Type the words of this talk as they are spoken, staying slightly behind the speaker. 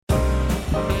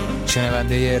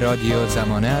شنونده رادیو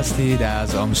زمانه هستید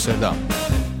از آمستردام.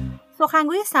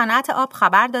 سخنگوی صنعت آب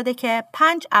خبر داده که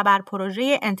 5 ابر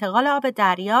پروژه انتقال آب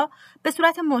دریا به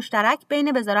صورت مشترک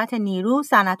بین وزارت نیرو،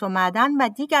 صنعت و معدن و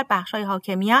دیگر بخش‌های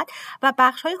حاکمیت و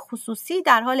بخش‌های خصوصی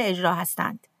در حال اجرا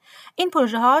هستند. این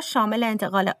پروژه‌ها شامل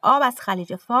انتقال آب از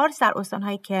خلیج فارس در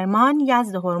استان‌های کرمان،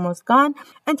 یزد و هرمزگان،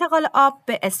 انتقال آب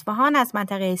به اصفهان از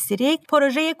منطقه سیریک،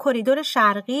 پروژه کریدور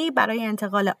شرقی برای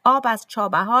انتقال آب از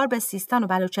چابهار به سیستان و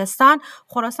بلوچستان،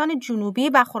 خراسان جنوبی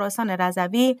و خراسان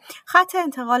رضوی، خط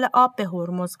انتقال آب به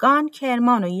هرمزگان،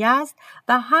 کرمان و یزد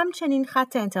و همچنین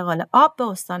خط انتقال آب به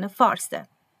استان فارسه.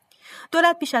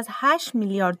 دولت بیش از 8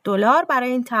 میلیارد دلار برای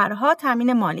این طرح‌ها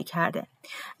تامین مالی کرده.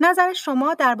 نظر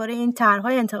شما درباره این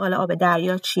طرح‌های انتقال آب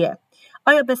دریا چیه؟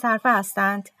 آیا به‌صرفه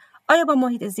هستند؟ آیا با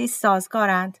محیط زیست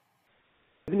سازگارند؟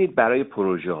 ببینید، برای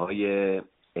پروژه‌های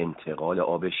انتقال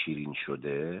آب شیرین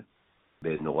شده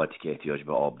به نقاطی که احتیاج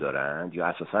به آب دارند یا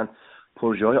اساساً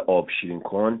پروژه‌های آب شیرین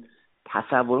کن،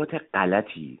 تصورات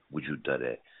غلطی وجود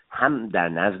داره، هم در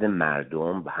نزد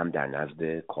مردم و هم در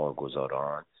نزد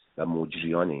کارگزاران و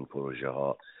مجریان این پروژه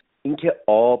ها. اینکه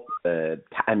آب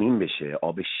تأمین بشه،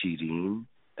 آب شیرین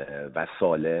و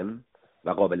سالم و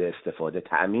قابل استفاده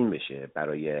تأمین بشه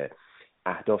برای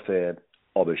اهداف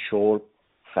آب شرب،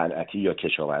 صنعتی یا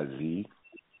کشاورزی،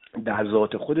 در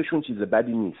ذات خودشون چیز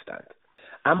بدی نیستند،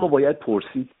 اما باید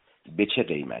پرسید به چه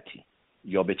قیمتی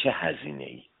یا به چه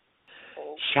هزینه‌ای.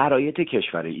 شرایط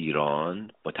کشور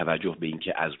ایران با توجه به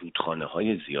اینکه از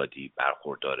رودخانه‌های زیادی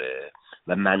برخورداره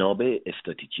و منابع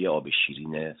استاتیکی آب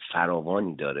شیرین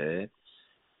فراوانی داره،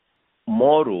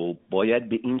 ما رو باید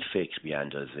به این فکر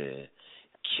بیاندازه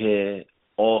که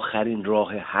آخرین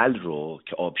راه حل رو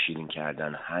که آب شیرین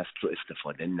کردن هست رو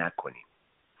استفاده نکنیم.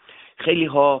 خیلی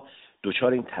ها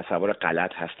دچار این تصور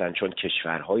غلط هستن چون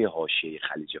کشورهای حاشیه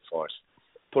خلیج فارس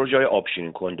پروژه‌های آب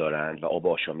شیرین کن دارند و آب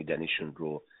آشامیدنیشون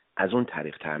رو از اون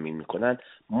طریق تامین میکنن.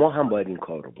 ما هم باید این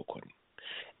کار رو بکنیم.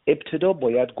 ابتدا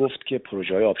باید گفت که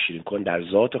پروژه‌های آب شیرین کن در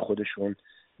ذات خودشون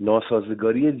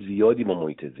ناسازگاری زیادی با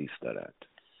محیط زیست دارند.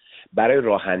 برای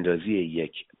راه اندازی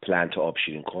یک پلنت آب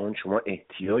شیرین کن شما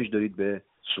احتیاج دارید به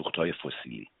سوخت‌های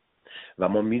فسیلی و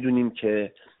ما میدونیم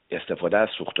که استفاده از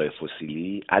سوخت‌های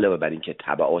فسیلی علاوه بر اینکه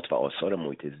تبعات و آثار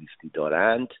محیط زیستی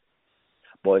دارند،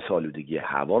 باعث آلودگی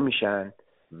هوا میشن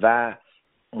و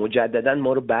مجددا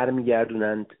ما رو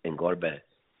برمیگردونند انگار به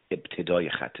ابتدای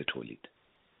خط تولید.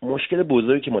 مشکل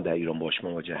بزرگی که ما در ایران باش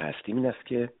مواجه هستیم این است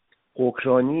که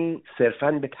حکمرانی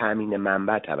صرفاً به تامین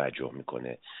منبع توجه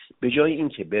میکنه، به جای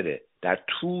اینکه بره در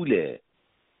طول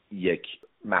یک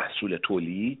محصول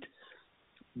تولید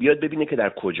بیاد ببینه که در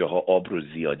کجاها آب رو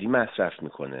زیادی مصرف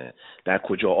میکنه، در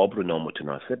کجا آب رو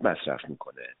نامتناسب مصرف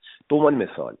میکنه. به عنوان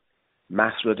مثال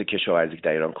محصولات کشاورزی که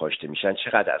در ایران کاشته میشن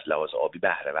چقدر از لحاظ آبی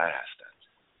بهره ور هستند،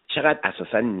 چقدر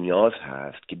اساساً نیاز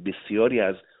هست که بسیاری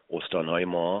از استانهای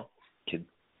ما که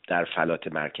در فلات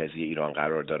مرکزی ایران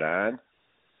قرار دارند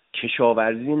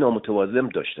کشاورزی نامتوازن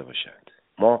داشته باشند.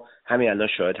 ما همین الان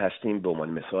شاهد هستیم به عنوان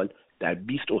مثال در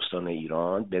 20 استان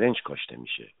ایران برنج کاشته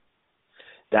میشه،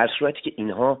 در صورتی که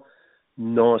اینها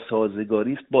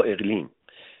ناسازگاری است با اقلیم.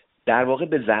 در واقع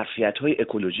به ظرفیت‌های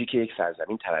اکولوژیک یک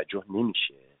سرزمین توجه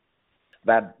نمیشه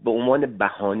و به عنوان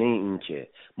بهانه این که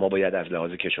ما باید از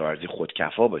لحاظ کشاورزی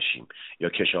خودکفا باشیم یا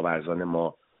کشاورزان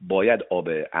ما باید آب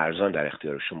ارزان در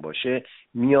اختیارشون باشه،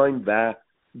 میایم و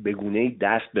به گونه‌ای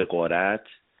دست به غارت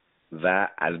و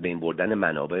از بین بردن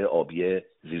منابع آبی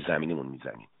زیرزمینیمون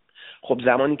میزنیم. خب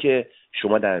زمانی که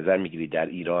شما در نظر میگیرید در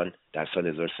ایران در سال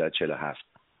 1347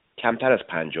 کمتر از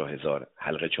 50,000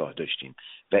 حلقه چاه داشتیم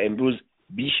و امروز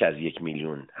بیش از 1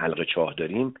 میلیون حلقه چاه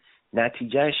داریم،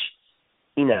 نتیجهش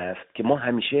این است که ما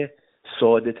همیشه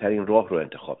ساده ترین راه رو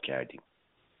انتخاب کردیم،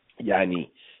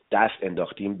 یعنی دست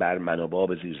انداختیم بر منابع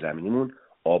آب زیرزمینیمون،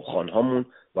 آبخوان‌هامون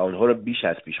و اونها رو بیش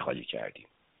از پیش خالی کردیم.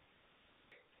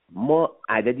 ما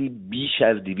عددی بیش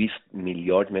از 200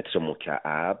 میلیارد متر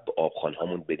مکعب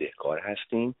آبخوان‌هامون بدهکار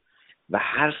هستیم و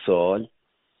هر سال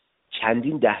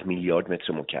چندین 10 میلیارد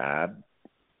متر مکعب،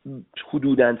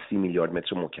 حدوداً 30 میلیارد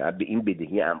متر مکعب به این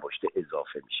بدهی انباشته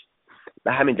اضافه میشه.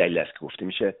 به همین دلیل است که گفته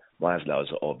میشه ما از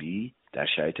لحاظ آبی در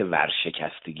شرایط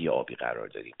ورشکستگی آبی قرار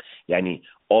داریم، یعنی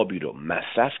آبی رو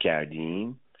مصرف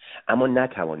کردیم اما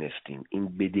نتوانستیم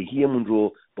این بدهیمون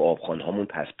رو با آبخوان‌هامون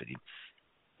پس بدیم.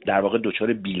 در واقع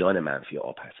دچار بیلان منفی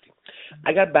آب هستیم.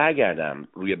 اگر برگردم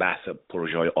روی بحث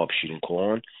پروژه‌های آب شیرین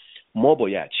کن، ما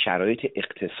باید شرایط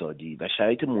اقتصادی و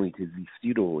شرایط محیط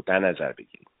زیستی رو در نظر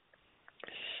بگیریم.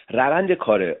 روند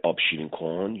کار آب شیرین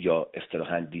کن یا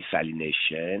اصطلاحاً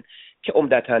دیسالینیشن که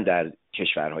عمدتاً در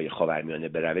کشورهای خاورمیانه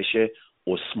به روش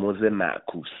اسموز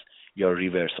معکوس یا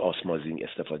ریورس آسمازینگ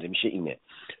استفاده میشه اینه: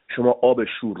 شما آب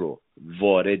شور رو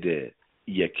وارد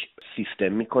یک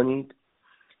سیستم میکنید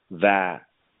و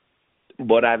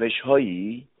با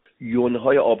روش‌هایی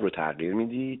یونهای آب رو تغییر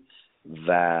میدید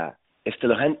و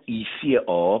اصطلاحاً ایسی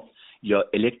آب یا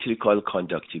الکتریکال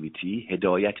کانداکتیویتی،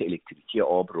 هدایت الکتریکی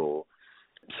آب رو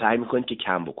سعی میکنید که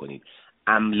کم بکنید.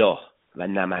 املاح و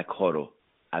نمک ها رو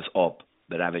از آب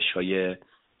به روش‌های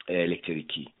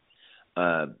الکتریکی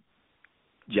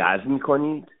جذب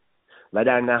میکنید و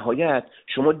در نهایت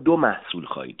شما دو محصول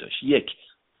خواهید داشت: یک،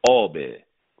 آب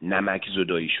نمک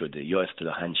زدایی شده یا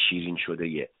اصطلاحاً شیرین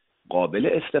شده قابل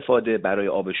استفاده برای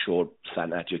آب شرب،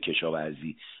 صنعت یا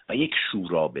کشاورزی، و یک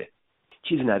شورابه.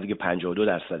 چیزی نزدیک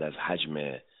 52% از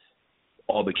حجم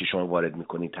آبی که شما وارد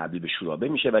میکنید تبدیل به شورابه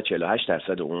میشه و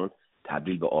 48% اون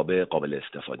تبدیل به آب قابل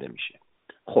استفاده میشه.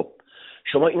 خب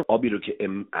شما این آبی رو که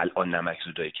الان نمک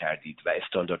زدایی کردید و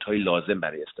استانداردهای لازم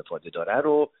برای استفاده داره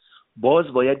رو باز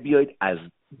باید بیایید از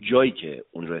جایی که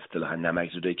اون رو اصطلاحاً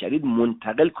نمک زدایی کردید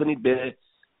منتقل کنید به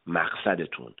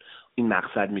مقصدتون. این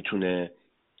مقصد میتونه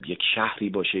یک شهری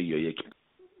باشه یا یک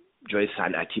جای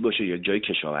صنعتی باشه یا جای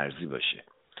کشاورزی باشه.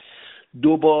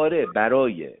 دوباره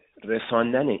برای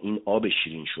رساندن این آب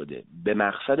شیرین شده به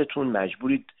مقصدتون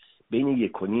مجبورید بین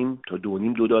 $1.5 تا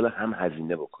 $2.5 هم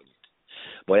هزینه بکنید.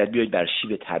 باید بیایید بر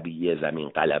شیب طبیعی زمین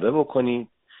غلبه بکنید،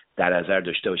 در نظر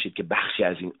داشته باشید که بخشی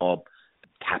از این آب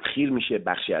تبخیر میشه،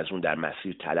 بخشی از اون در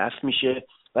مسیر تلف میشه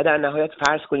و در نهایت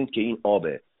فرض کنید که این آب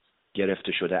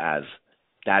گرفته شده از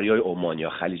دریای عمان یا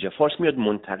خلیج فارس میاد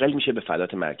منتقل میشه به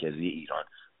فلات مرکزی ایران،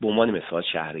 به عنوان مثال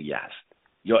شهر یزد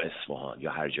یا اصفهان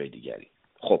یا هر جای دیگری.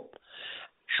 خب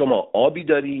شما آبی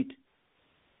دارید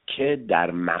که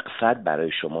در مقصد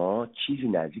برای شما چیزی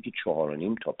نزدیک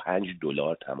 $4.5 تا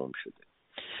 $5 تمام شده.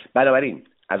 بنابراین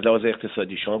از لحاظ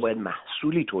اقتصادی شما باید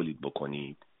محصولی تولید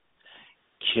بکنید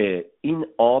که این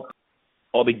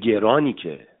آب گرانی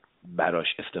که براش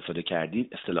استفاده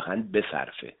کردید اصطلاحاً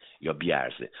بصرفه یا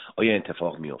بیارزه. آیا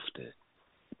اتفاق میفته؟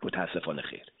 متاسفانه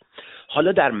خیر.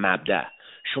 حالا در مبدأ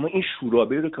شما این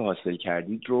شورابه رو که حاصل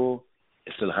کردید رو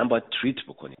اصطلاحاً باید تریت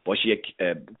بکنید، باشه یک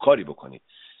کاری بکنید.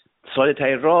 ساده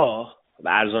ترین راه و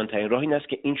ارزان ترین راه این است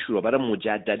که این شورابه رو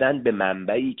مجدداً به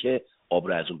منبعی که آب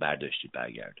رو از اون برداشتید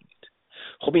برگردونید.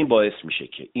 خب این باعث میشه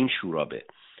که این شورابه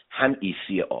هم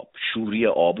ایسی آب، شوری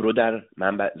آب رو در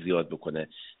منبع زیاد بکنه،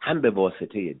 هم به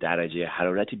واسطه درجه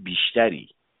حرارت بیشتری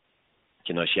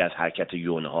که ناشی از حرکت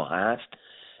یونها هست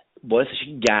باعث میشه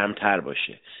که گرمتر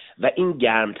باشه و این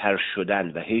گرمتر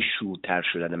شدن و هی شورتر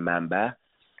شدن منبع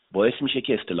باعث میشه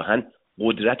که اصطلاحاً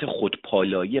قدرت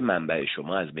خودپالایی منبع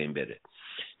شما از بین بره.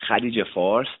 خلیج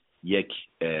فارس یک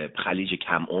خلیج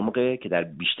کم عمقه که در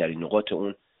بیشترین نقاط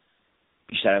اون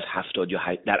بیشتر از 70 یا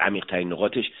در عمیق‌ترین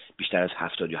نقاطش بیشتر از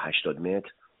 70 یا 80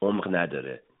 متر عمق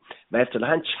نداره و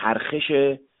اصطلاحاً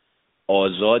چرخش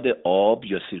آزاد آب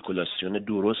یا سیرکولاسیون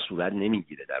درست صورت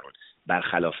نمیگیره در اون،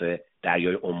 برخلاف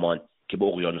دریای عمان که به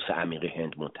اقیانوس عمیق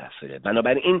هند متصله.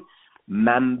 بنابراین این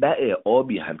منبع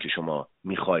آبی هم که شما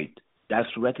میخواید در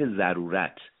صورت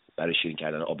ضرورت برای شیرین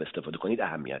کردن آب استفاده کنید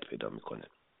اهمیت پیدا میکنه.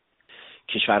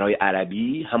 کشورهای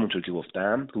عربی همونطور که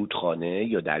گفتم رودخانه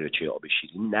یا دریاچه آب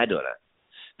شیرین ندارن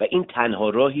و این تنها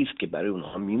راهی است که برای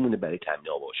اونها میمونه برای تامین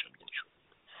آب آشامیدنیشون.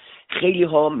 خیلی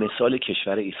ها مثال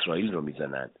کشور اسرائیل رو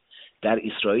میزنند. در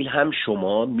اسرائیل هم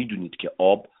شما میدونید که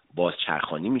آب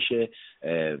بازچرخانی میشه،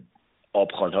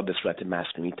 آبخوان‌ها به صورت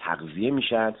مصنوعی تغذیه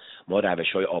میشن. ما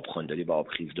روش‌های آبخوانداری و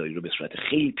آبخیزداری رو به صورت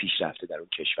خیلی پیشرفته در اون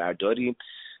کشور داریم.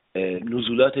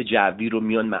 نزولات جوی رو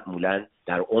میان معمولاً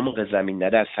در عمق زمین نه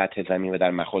در سطح زمین و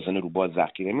در مخازن روباز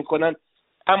ذخیره میکنن،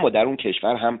 اما در اون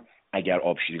کشور هم اگر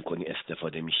آب شیرین کنی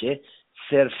استفاده میشه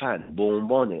صرفاً به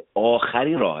عنوان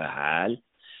آخرین راه حل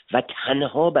و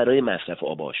تنها برای مصرف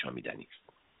آب آشامیدنی است.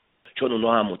 چون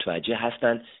اونها هم متوجه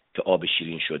هستن که آب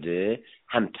شیرین شده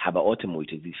هم تبعات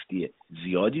محیط زیستی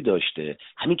زیادی داشته،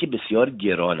 همین که بسیار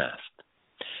گران است.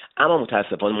 اما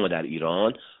متاسفانه ما در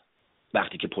ایران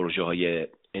وقتی که پروژه های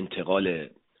انتقال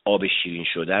آب شیرین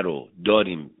شده رو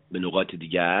داریم به نقاط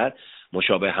دیگر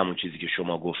مشابه همون چیزی که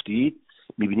شما گفتید،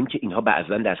 میبینیم که اینها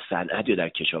بعضا در صنعت یا در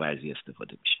کشاورزی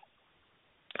استفاده میشه.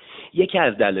 یکی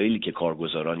از دلایلی که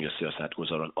کارگزاران یا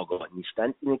سیاستگزاران آگاه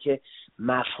نیستن اینه که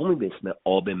مفهومی به اسم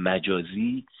آب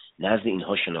مجازی نزد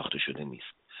اینها شناخته شده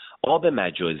نیست. آب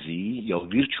مجازی یا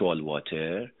ویرچوال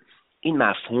واتر، این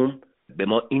مفهوم به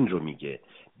ما این رو میگه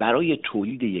برای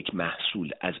تولید یک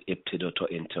محصول از ابتدا تا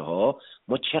انتها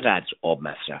ما چقدر آب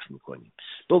مصرف میکنیم.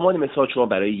 به عنوان مثال شما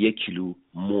برای 1 کیلو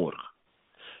مرغ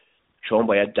شما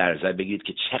باید در نظر بگیرید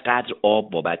که چقدر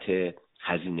آب بابت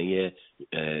هزینه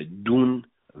دون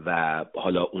و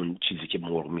حالا اون چیزی که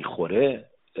مرغ میخوره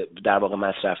در واقع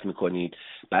مصرف میکنید،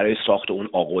 برای ساخت اون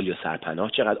آغل یا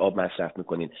سرپناه چقدر آب مصرف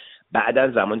میکنید،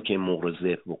 بعداً زمانی که این مرغ رو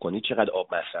ذبح بکنید چقدر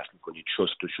آب مصرف میکنید،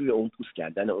 شستشوی اون، پوست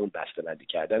کردن اون، بسته‌بندی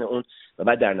کردن اون و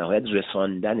بعد در نهایت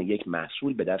رساندن یک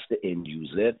محصول به دست اند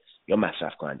یوزر یا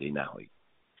مصرف کننده نهایی.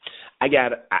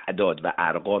 اگر اعداد و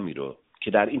ارقامی رو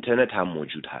که در اینترنت هم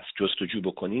موجود هست جستجو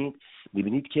بکنید،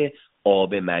 میبینید که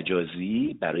آب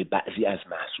مجازی برای بعضی از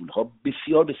محصولها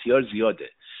بسیار بسیار زیاده،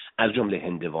 از جمله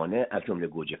هندوانه، از جمله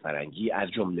گوجه فرنگی،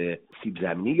 از جمله سیب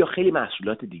زمینی یا خیلی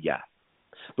محصولات دیگر.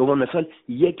 به عنوان مثال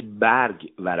یک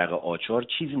برگ ورق آچار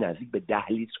چیزی نزدیک به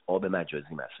 10 لیتر آب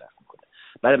مجازی مصرف میکنه.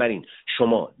 بنابراین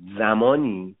شما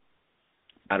زمانی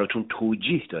براتون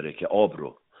توجیه داره که آب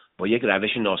رو با یک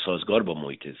روش ناسازگار با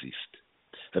محیط زیست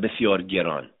و بسیار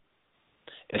گران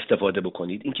استفاده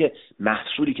بکنید، اینکه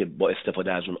محصولی که با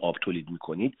استفاده از اون آب تولید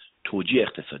میکنید توجیه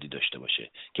اقتصادی داشته باشه،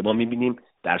 که ما میبینیم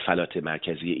در فلات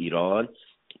مرکزی ایران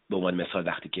به عنوان مثال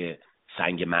وقتی که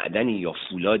سنگ معدنی یا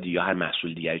فولادی یا هر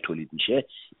محصول دیگری تولید میشه،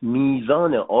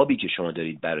 میزان آبی که شما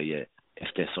دارید برای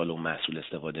استحصال اون محصول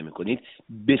استفاده میکنید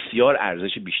بسیار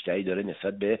ارزش بیشتری داره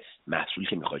نسبت به محصولی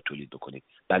که میخواید تولید بکنید.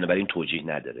 بنابراین توجیه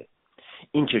نداره.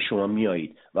 این که شما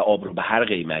میایید و آب رو به هر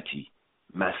قیمتی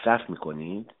مصرف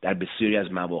میکنید، در بسیاری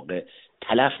از مواقع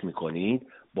تلف میکنید،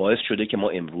 باعث شده که ما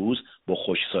امروز با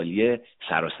خشکسالی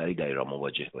سراسری در ایران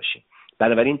مواجه باشیم.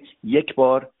 بنابراین یک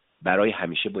بار برای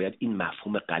همیشه باید این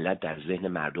مفهوم غلط در ذهن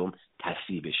مردم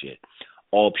تصحیح بشه.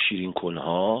 آب شیرین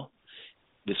کنها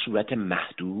به صورت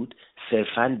محدود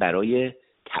صرفاً برای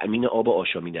تأمین آب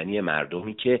آشامیدنی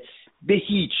مردمی که به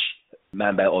هیچ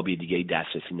منبع آبی دیگری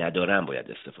دسترسی ندارن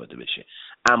باید استفاده بشه.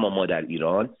 اما ما در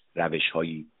ایران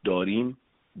روش‌هایی داریم،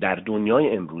 در دنیای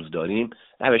امروز داریم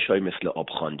روش‌هایی مثل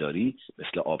آبخوانداری،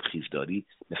 مثل آبخیزداری،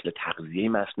 مثل تغذیه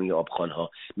مصنوعی آبخوان‌ها،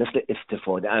 مثل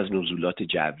استفاده از نزولات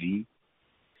جوی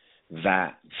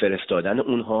و فرستادن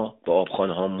اونها به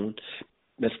آبخوان‌هامون،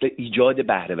 مثل ایجاد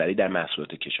بهره‌وری در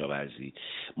محصولات کشاورزی.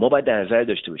 ما باید در نظر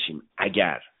داشته باشیم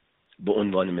اگر به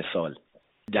عنوان مثال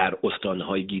در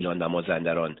استان‌های گیلان و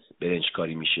مازندران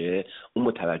برنجکاری میشه، اون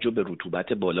با توجه به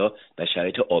رطوبت بالا و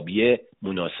شرایط آبی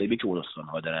مناسبی که اون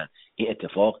استان‌ها دارن، این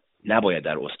اتفاق نباید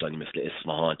در استانی مثل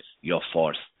اصفهان یا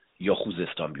فارس یا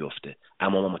خوزستان بیفته،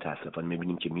 اما ما متاسفانه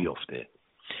میبینیم که میفته.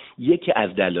 یکی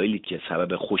از دلایلی که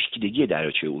سبب خشکیدگی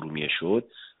دریاچه ارومیه شد،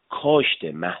 کاشت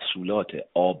محصولات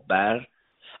آببر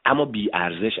اما بی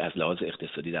ارزش از لحاظ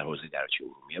اقتصادی در حوزه دریاچه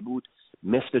ارومیه بود،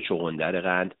 مثل چغندر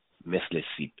قند، مثل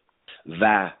سیب.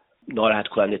 و ناراحت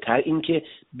کننده تر این که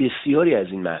بسیاری از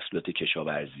این محصولات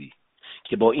کشاورزی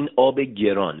که با این آب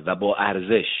گران و با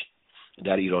ارزش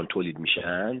در ایران تولید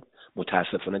میشن،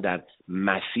 متاسفانه در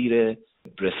مسیر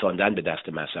رساندن به دست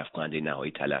مصرف کننده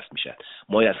نهایی تلف میشن.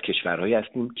 ما از کشورهایی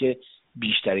هستیم که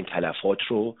بیشترین تلفات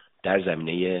رو در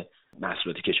زمینه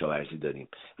محصولات کشاورزی داریم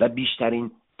و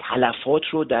بیشترین تلفات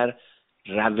رو در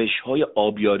روش‌های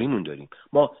آبیاریمون داریم.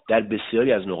 ما در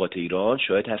بسیاری از نقاط ایران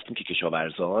شاهد هستیم که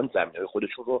کشاورزان زمین‌های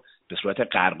خودشون رو به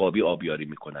صورت غرقابی آبیاری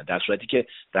میکنن، در صورتی که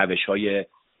روش‌های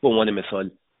به عنوان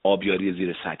مثال آبیاری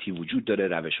زیر سطحی وجود داره،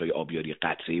 روش‌های آبیاری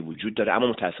قطره‌ای وجود داره، اما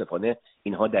متاسفانه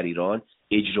اینها در ایران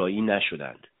اجرایی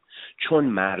نشدند، چون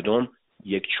مردم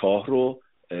یک چاه رو،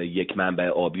 یک منبع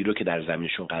آبی رو که در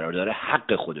زمینشون قرار داره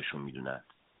حق خودشون میدونن.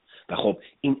 و خب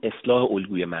این اصلاح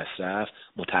الگوی مصرف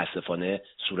متاسفانه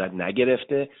صورت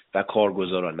نگرفته و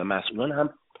کارگزاران و مسئولان هم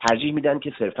ترجیح میدن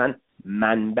که صرفاً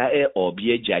منبع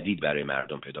آبی جدید برای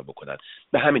مردم پیدا بکنن.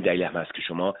 به همین دلیل هم هست که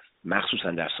شما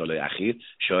مخصوصاً در سالهای اخیر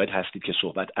شاهد هستید که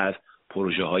صحبت از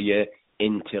پروژه‌های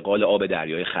انتقال آب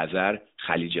دریای خزر،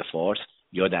 خلیج فارس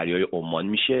یا دریای عمان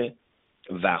میشه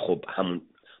و خب همون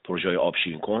پروژه‌های آب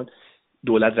شیرین کن.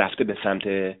 دولت رفته به سمت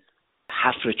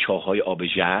حفر چاه‌های آب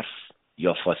ژرف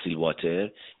یا فاسیل واتر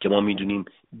که ما میدونیم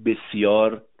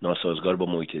بسیار ناسازگار با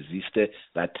محیط زیسته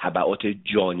و تبعات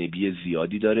جانبی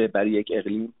زیادی داره برای یک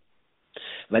اقلیم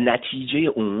و نتیجه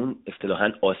اون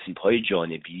اصطلاحاً آسیب‌های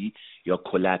جانبی یا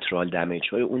کلاترال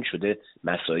دمیج‌های اون شده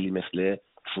مسائلی مثل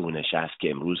فرونشست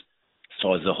که امروز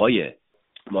سازه‌های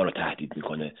ما رو تهدید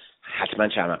میکنه. حتما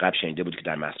چند قبل شنیده بود که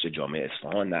در مسجد جامع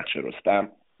اصفهان، نقش رستم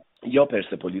یا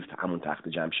پرسپولیس همون تخت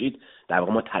جمشید در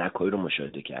واقع ما ترک‌هایی رو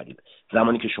مشاهده کردیم.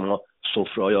 زمانی که شما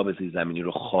سفره‌های آب زیرزمینی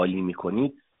رو خالی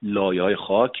می‌کنید، لایه‌های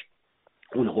خاک،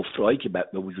 اون حفره‌هایی که به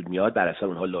وجود میاد بر اثر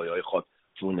اونها لایه‌های خاک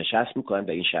فرونشست می‌کنن و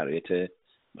این شرایط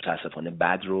متاسفانه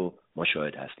بد رو ما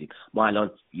شاهد هستیم. ما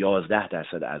الان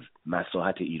 11% از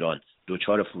مساحت ایران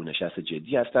دچار فرونشست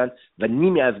جدی هستند و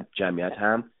نیمی از جمعیت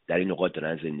هم در این نقاط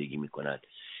دارن زندگی می‌کنن.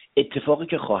 اتفاقی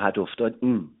که خواهد افتاد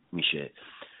این میشه: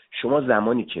 شما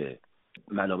زمانی که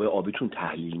منابع آبیتون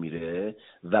تحلیل میره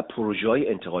و پروژه‌های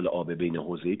انتقال آب بین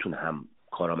حوزه‌ایتون هم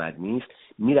کارآمد نیست،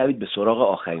 میروید به سراغ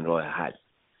آخرین راه حل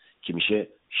که میشه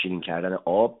شیرین کردن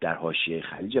آب در حاشیه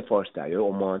خلیج فارس، دریای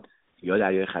عمان یا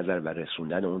دریای خزر و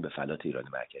رسوندن اون به فلات ایران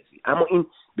مرکزی. اما این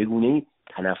به گونه‌ای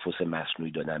تنفس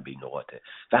مصنوعی دادن به این نقاطه.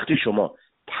 وقتی شما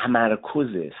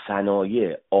تمرکز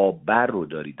صنایع آببر رو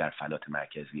دارید در فلات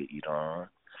مرکزی ایران،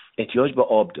 احتیاج به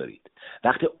آب دارید.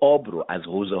 وقتی آب رو از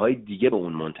حوزه‌های دیگه به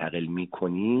اون منتقل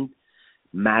می‌کنید،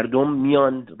 مردم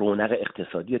میان، رونق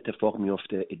اقتصادی اتفاق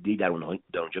میفته، عده‌ای در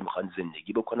اونجا میخوان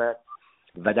زندگی بکنن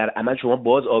و در عمل شما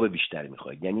باز آب بیشتر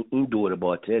میخواید. یعنی این دور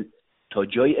باطل تا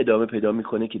جایی ادامه پیدا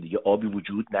میکنه که دیگه آبی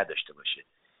وجود نداشته باشه،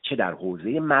 چه در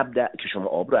حوزه مبدأ که شما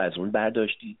آب رو از اون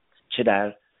برداشتید، چه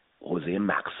در حوزه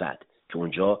مقصد که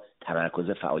اونجا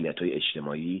تمرکز فعالیت‌های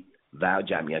اجتماعی و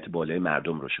جمعیت بالای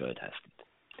مردم رو شاهد هستید.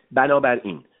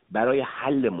 بنابراین برای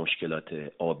حل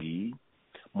مشکلات آبی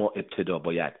ما ابتدا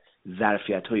باید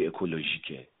ظرفیت‌های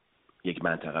اکولوژیک یک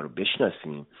منطقه رو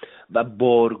بشناسیم و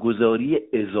بارگذاری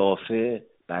اضافه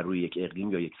بر روی یک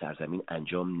اقلیم یا یک سرزمین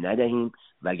انجام ندهیم،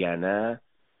 وگرنه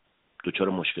دچار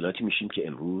مشکلاتی میشیم که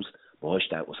امروز باهاش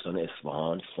در استان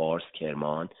اصفهان، فارس،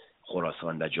 کرمان،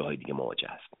 خراسان و جاهای دیگه مواجه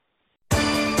هستیم.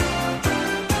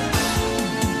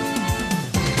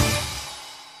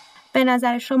 به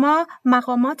نظر شما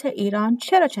مقامات ایران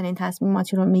چرا چنین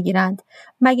تصمیماتی رو میگیرند؟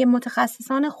 مگه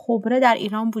متخصصان خبره در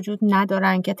ایران وجود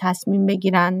ندارن که تصمیم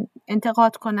بگیرن،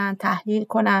 انتقاد کنن، تحلیل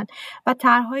کنن و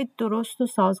طرح‌های درست و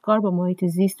سازگار با محیط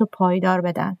زیست و پایدار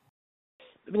بدن؟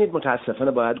 ببینید،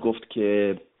 متاسفانه باید گفت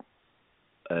که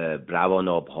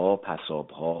رواناب‌ها،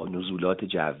 پساب‌ها، نزولات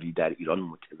جوی در ایران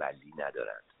متولی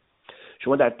ندارند.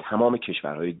 شما در تمام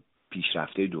کشورهای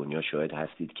پیشرفته دنیا شاهد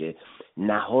هستید که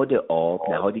نهاد آب،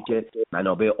 نهادی که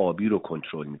منابع آبی رو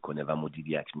کنترل میکنه و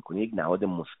مدیریت میکنه، یک نهاد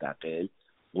مستقل،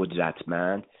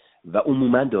 قدرتمند و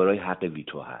عموماً دارای حق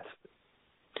ویتو هست.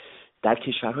 در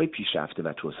کشورهای پیشرفته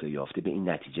و توسعه یافته به این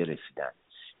نتیجه رسیدن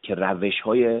که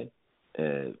روش‌های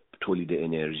تولید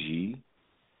انرژی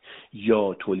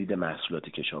یا تولید محصولات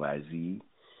کشاورزی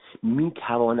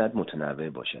میتواند متنوع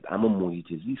باشد، اما محیط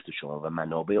زیست شما و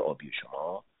منابع آبی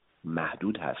شما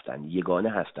محدود هستند، یگانه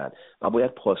هستند و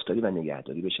باید پاسداری و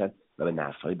نگهداری بشن و به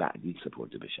نسل‌های بعدی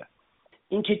سپرده بشن.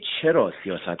 اینکه چرا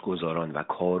سیاستگزاران و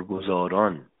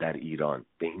کارگزاران در ایران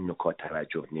به این نکات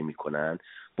توجه نمی‌کنند،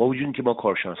 با وجود که ما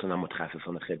کارشناسان و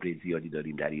متخصصان خبره زیادی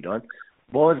داریم در ایران،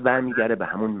 باز برمیگرده به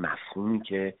همون مفهومی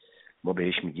که ما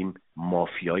بهش میگیم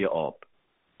مافیای آب.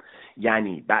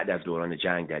 یعنی بعد از دوران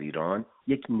جنگ در ایران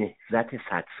یک نهضت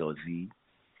سدسازی،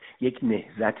 یک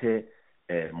نهضت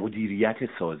مدیریت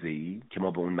سازه‌ای که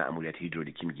ما به اون مأموریت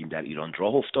هیدرولیکی میگیم در ایران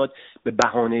راه افتاد به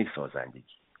بهانه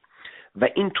سازندگی. و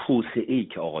این توسعه‌ای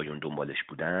که آقایون دنبالش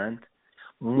بودند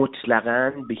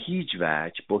مطلقاً به هیچ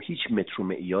وجه با هیچ متر و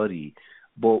معیاری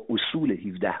با اصول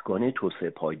 17گانه توسعه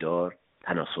پایدار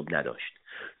تناسب نداشت.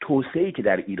 توسعه‌ای که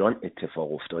در ایران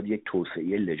اتفاق افتاد یک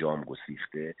توسعه لجام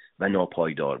گسیخته و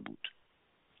ناپایدار بود.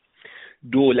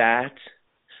 دولت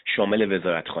شامل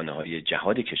وزارتخانه‌های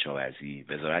جهاد کشاورزی،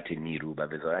 وزارت نیرو و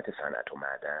وزارت صنعت و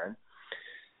معدن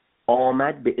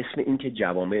آمد به اسم اینکه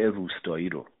جوامع روستایی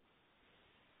رو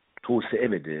توسعه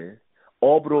بده،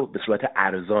 آب رو به صورت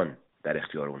ارزان در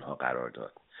اختیار اونها قرار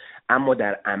داد. اما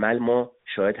در عمل ما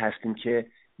شاهد هستیم که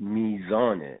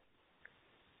میزان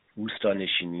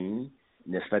روستانشینی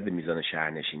نسبت به میزان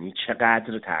شهرنشینی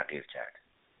چقدر تغییر کرد.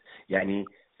 یعنی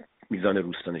میزان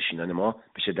روستانشینان ما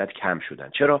به شدت کم شدن.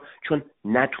 چرا؟ چون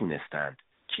نتونستند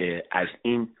که از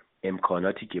این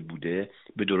امکاناتی که بوده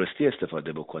به درستی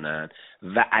استفاده بکنن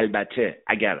و البته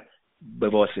اگر به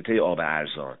واسطه آب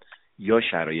ارزان یا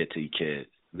شرایطی که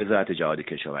وزارت جهاد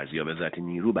کشاورزی یا وزارت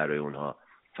نیرو برای اونها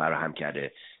فراهم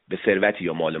کرده به ثروتی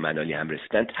یا مال و منالی هم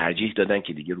رسیدن، ترجیح دادن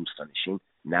که دیگه روستانشین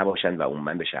نباشن و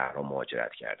عموما به شهرها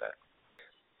مهاجرت کردن.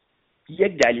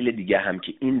 یک دلیل دیگه هم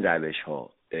که این روش ها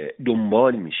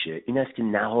دنبال میشه این است که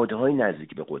نهادهای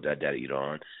نزدیک به قدرت در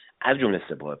ایران از جمله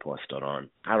سپاه پاسداران،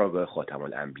 قرارگاه خاتم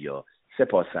الانبیا،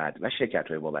 سپاه سعد و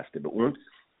شرکت‌های وابسته به اون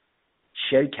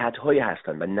شرکت‌هایی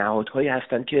هستند و نهادهایی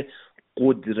هستند که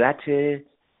قدرت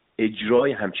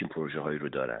اجرای همچین پروژه‌هایی رو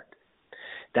دارند.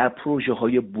 در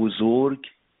پروژه‌های بزرگ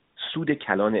سود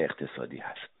کلان اقتصادی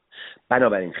هست.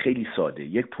 بنابراین خیلی ساده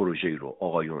یک پروژه رو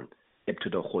آقایون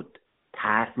ابتدا خود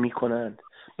طرح می‌کنند،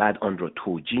 بعد آن را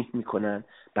توجیه می‌کنند،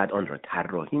 بعد آن را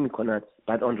طراحی می‌کنند،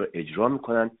 بعد آن را اجرا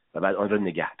می‌کنند و بعد آن را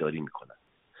نگهداری می‌کنند.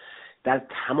 در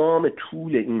تمام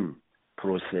طول این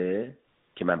پروسه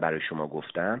که من برای شما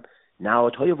گفتم،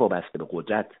 نهادهای وابسته به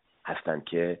قدرت هستند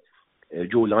که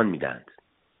جولان میدند.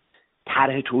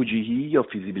 طرح توجیهی یا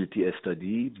فیزیبیلیتی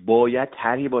استادی باید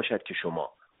طرحی باشد که شما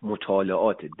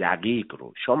مطالعات دقیق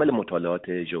رو شامل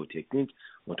مطالعات ژئوتکنیک،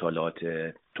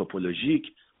 مطالعات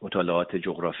توپولوژیک، مطالعات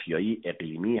جغرافیایی،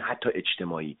 اقلیمی، حتی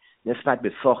اجتماعی نسبت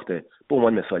به ساخت به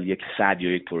عنوان مثال یک سد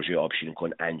یا یک پروژه آبشیرین کن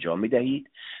انجام می‌دهید.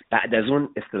 بعد از اون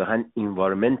اصطلاحاً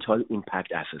environmental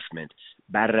impact assessment،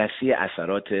 بررسی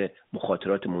اثرات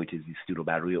مخاطرات محیط زیستی رو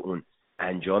بر روی اون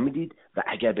انجام میدید و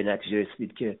اگر به نتیجه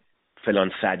رسیدید که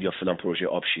فلان سد یا فلان پروژه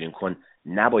آبشیرین کن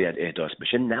نباید احداث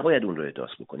بشه، نباید اون رو احداث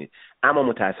بکنید. اما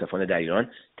متاسفانه در ایران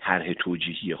طرح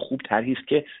توجیهی خوب طرحی است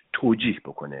که توجیه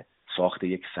بکنه ساخت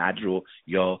یک سد رو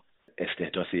یا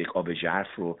استحداث یک آب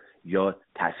ژرف رو یا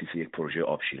تأسیس یک پروژه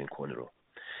آبشیرین کن رو.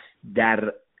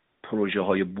 در پروژه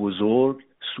های بزرگ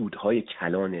سودهای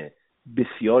کلان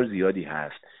بسیار زیادی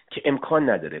هست که امکان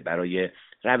نداره برای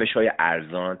روش های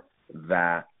ارزان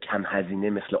و کم هزینه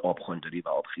مثل آبخوانداری و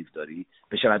آبخیزداری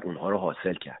بشود اونها رو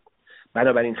حاصل کرد.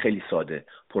 بنابراین خیلی ساده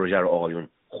پروژه رو آقایون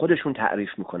خودشون تعریف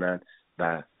میکنن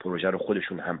و پروژه رو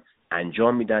خودشون هم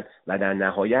انجام میدن و در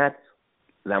نهایت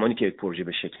زمانی که یک پروژه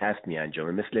به شکست می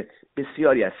انجامه، مثل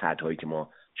بسیاری از سدهایی که ما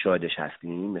شاهدش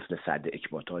هستیم، مثل سد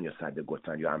اکباتان یا سد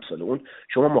گوتفن یا امثال اون،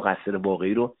 شما مقصر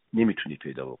واقعی رو نمیتونید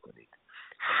پیدا بکنید.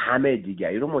 همه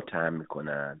دیگری رو متهم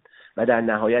میکنن و در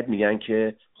نهایت میگن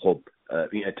که خب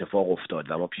این اتفاق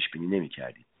افتاد و ما پیش بینی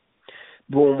نمیکردیم.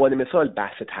 به عنوان مثال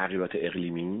بحث تغییرات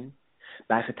اقلیمی،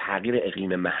 بحث تغییر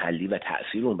اقلیم محلی و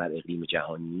تأثیر اون بر اقلیم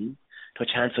جهانی تا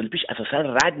چند سال پیش اساسا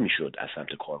رد میشد از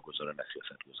سمت کارگزاران و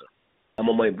سیاستگزاران.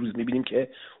 اما ما امروز میبینیم که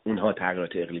اونها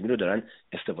تغییرات اقلیمی رو دارن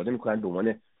استفاده میکنن به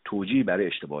عنوان توجیه برای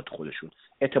اشتباهات خودشون.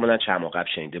 احتمالاً چند ماه قبل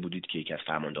شنیده بودید که یکی از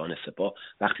فرماندهان سپاه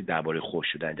وقتی درباره خشک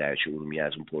شدن دریاچه ارومیه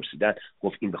از اون پرسیدن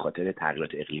گفت این به خاطر تغییرات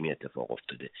اقلیمی اتفاق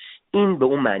افتاده. این به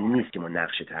اون معنی نیست که ما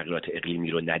نقش تغییرات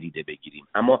اقلیمی رو ندیده بگیریم،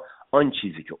 اما آن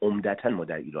چیزی که عمدتاً ما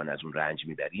در ایران از اون رنج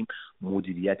میبریم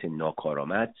مدیریت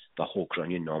ناکارآمد و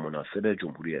حکمرانی نامناسب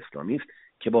جمهوری اسلامی است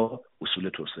که با اصول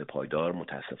توسعه پایدار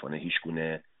متاسفانه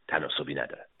هیچگونه تناسبی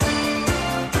نداره.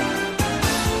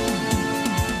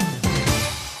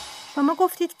 شما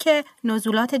گفتید که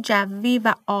نزولات جوی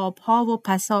و آبها و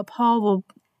پسابها و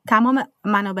تمام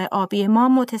منابع آبی ما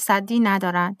متصدی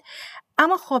ندارند.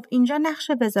 اما خب اینجا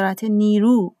نقش وزارت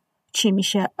نیرو چی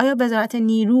میشه؟ آیا وزارت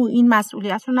نیرو این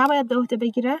مسئولیت رو نباید به عهده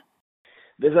بگیره؟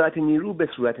 وزارت نیرو به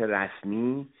صورت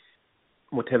رسمی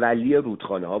متولی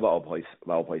رودخانه‌ها و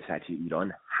آبهای سطحی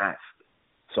ایران هست،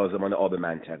 سازمان آب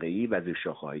منطقه‌ای و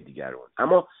زیرشاخه‌های دیگر اون.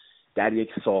 اما در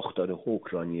یک ساختار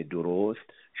حکمرانی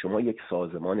درست شما یک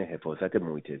سازمان حفاظت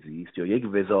محیط زیست یا یک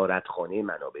وزارتخانه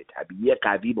منابع طبیعی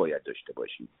قوی باید داشته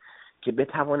باشید که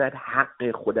بتواند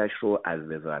حق خودش رو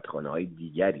از وزارتخانه‌های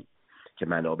دیگری که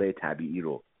منابع طبیعی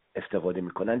رو استفاده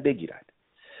می‌کنن بگیرد.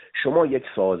 شما یک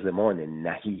سازمان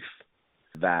نحیف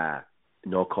و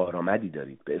ناکارآمدی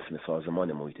دارید به اسم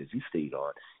سازمان محیط زیست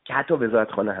ایران که حتی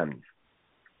وزارتخانه هم نیست.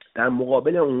 در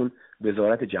مقابل اون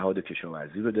وزارت جهاد و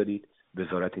کشاورزی رو دارید،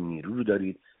 وزارت نیرو رو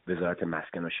دارید، وزارت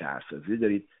مسکن و شهرسازی رو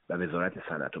دارید و وزارت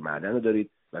صنعت و معدن رو دارید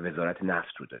و وزارت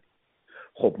نفت رو دارید.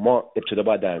 خب ما ابتدا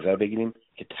باید در نظر بگیریم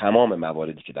که تمام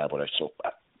مواردی که درباره‌اش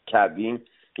صحبت کردیم،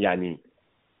 یعنی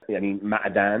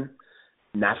معدن،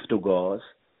 نفت و گاز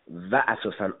و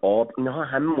اساساً آب، اینها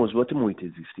همه موضوعات محیط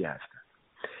زیستی هستند.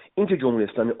 این که جمهوری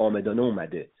اسلامی آمدانه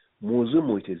اومده موضوع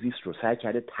محیط زیست رو سعی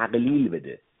کرده تقلیل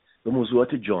بده به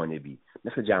موضوعات جانبی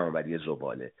مثل جمع‌آوری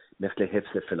زباله، مثل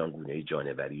حفظ فلان گونه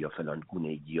جانوری یا فلان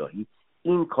گونه گیاهی،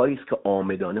 این کاری است که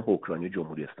آمدانه حکمرانی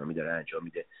جمهوری اسلامی داره انجام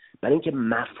میده برای اینکه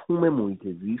مفهوم محیط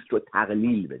زیست رو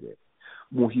تقلیل بده.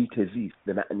 محیط زیست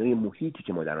به معنای محیطی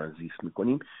که ما در آن زیست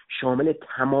میکنیم شامل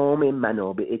تمام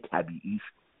منابع طبیعی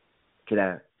است که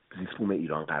در زیستبوم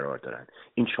ایران قرار دارند.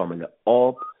 این شامل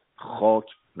آب، خاک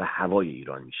و هوای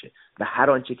ایران میشه و هر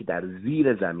آنچه که در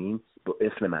زیر زمین به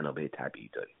اسم منابع طبیعی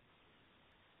داریم.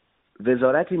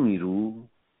 وزارت نیرو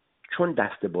چون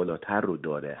دست بالاتر رو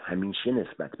داره همیشه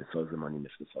نسبت به سازمانی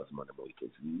مثل سازمان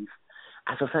محیط زیست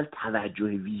اساساً توجه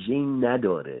ویژه‌ای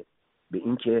نداره به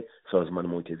اینکه سازمان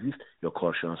محیط زیست یا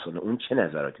کارشناسان اون چه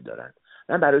نظراتی دارند.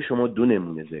 من برای شما دو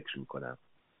نمونه ذکر میکنم.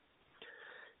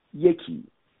 یکی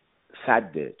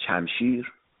سد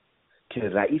چمشیر که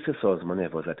رئیس سازمان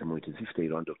حفاظت محیط زیست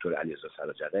ایران دکتر علیرضا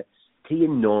سراجقه طی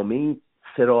نامه‌ای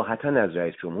صراحتاً از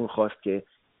رئیس جمهور خواست که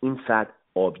این سد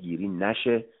آبگیری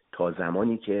نشه تا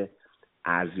زمانی که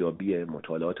ارزیابی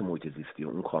مطالعات محیط زیستی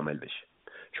اون کامل بشه،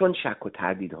 چون شک و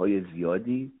تردیدهای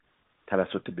زیادی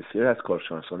توسط بسیاری از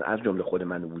کارشناسان از جمله خود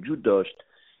من وجود داشت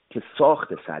که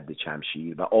ساخت سد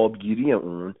چمشیر و آبگیری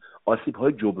اون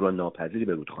آسیب‌های جبران ناپذیری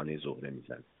به رودخانه زهره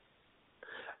میزنه.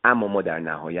 اما ما در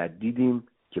نهایت دیدیم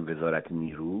که وزارت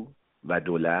نیرو و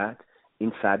دولت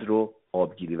این سد رو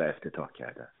آبگیری و افتتاح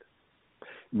کردند.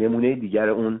 نمونه دیگر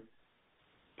اون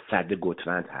سد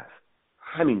گوتفند هست.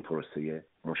 همین پروسه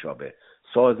مشابه.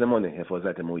 سازمان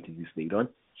حفاظت محیط زیست ایران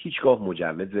هیچگاه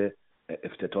مجوز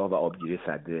افتتاح و آبگیری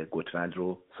سد گترند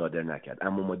رو صادر نکرد.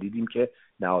 اما ما دیدیم که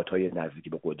نهادهای نزدیکی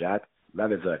به قدرت و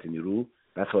وزارت نیرو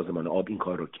و سازمان آب این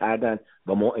کار رو کردن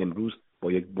و ما امروز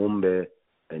با یک بمب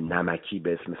نمکی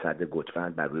به اسم سد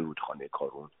گترند بر روی رودخانه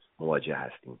کارون مواجه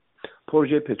هستیم.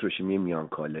 پروژه پتروشیمی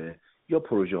میانکاله یا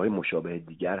پروژه های مشابه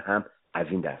دیگر هم از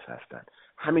این دست هستند.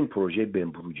 همین پروژه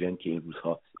بمبروجن که این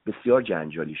روزها بسیار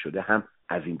جنجالی شده هم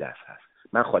از این دست هست.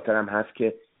 من خاطرم هست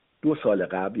که 2 سال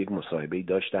قبل یک مصاحبه‌ای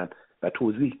داشتم و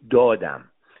توضیح دادم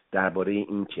درباره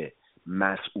این که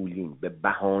مسئولین به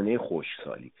بهانه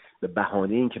خشکسالی، به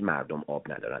بهانه این که مردم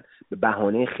آب ندارن، به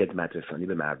بهانه خدمت رسانی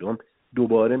به مردم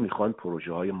دوباره میخوان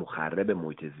پروژه های مخرب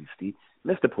محیط زیستی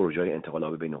مثل پروژه های انتقال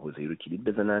آب بین حوزه‌ای رو کلید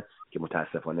بزنن که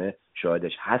متاسفانه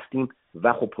شاهدش هستیم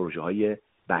و خب پروژه های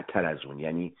بدتر از اون،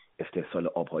 یعنی استحصال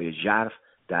آبهای ژرف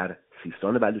در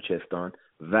سیستان و بلوچستان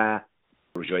و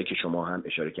پروژه‌ای که شما هم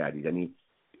اشاره کردید، یعنی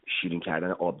شیرین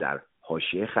کردن آب در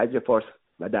حاشیه خلیج فارس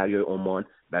و دریای عمان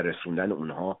و رسوندن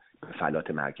اونها به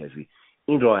فلات مرکزی.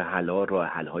 این راه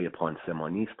حل‌های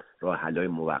پانسمانی است، راه حل‌های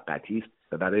موقتی است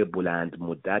و برای بلند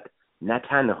مدت نه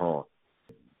تنها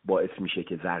باعث میشه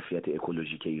که ظرفیت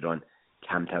اکولوژیک ایران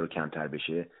کمتر و کمتر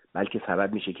بشه، بلکه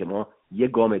سبب میشه که ما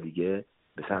یک گام دیگه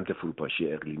به سمت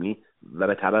فروپاشی اقلیمی و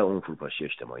به تبع اون فروپاشی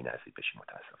اجتماعی نزدیک بشیم.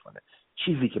 متاسفانه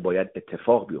چیزی که باید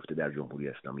اتفاق بیفته در جمهوری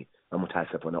اسلامی و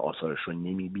متاسفانه آثارش رو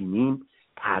نمیبینیم،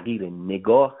 تغییر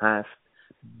نگاه هست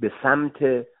به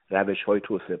سمت روش‌های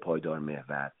توسعه پایدار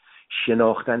محور،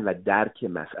 شناختن و درک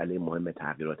مسئله مهم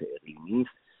تغییرات اقلیمی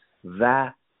است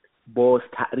و باز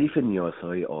تعریف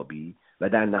نیازهای آبی و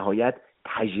در نهایت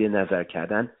تجدید نظر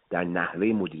کردن در نحوه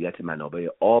مدیریت منابع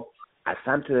آب از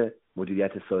سمت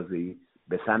مدیریت سازه‌ای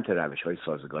به سمت روش‌های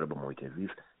سازگار با محیط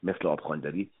زیست مثل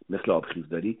آبخوانداری، مثل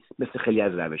آبخیزداری، مثل خیلی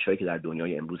از روش‌هایی که در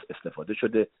دنیای امروز استفاده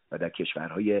شده و در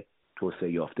کشورهای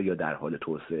توسعه یافته یا در حال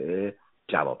توسعه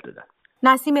جواب دادن.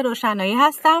 نسیم روشنایی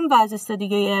هستم و از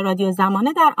استودیوی رادیو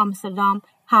زمانه در آمستردام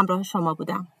همراه شما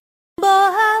بودم. با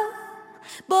هم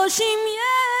باشیم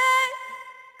یک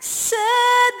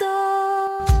صدا،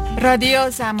 رادیو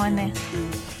زمانه.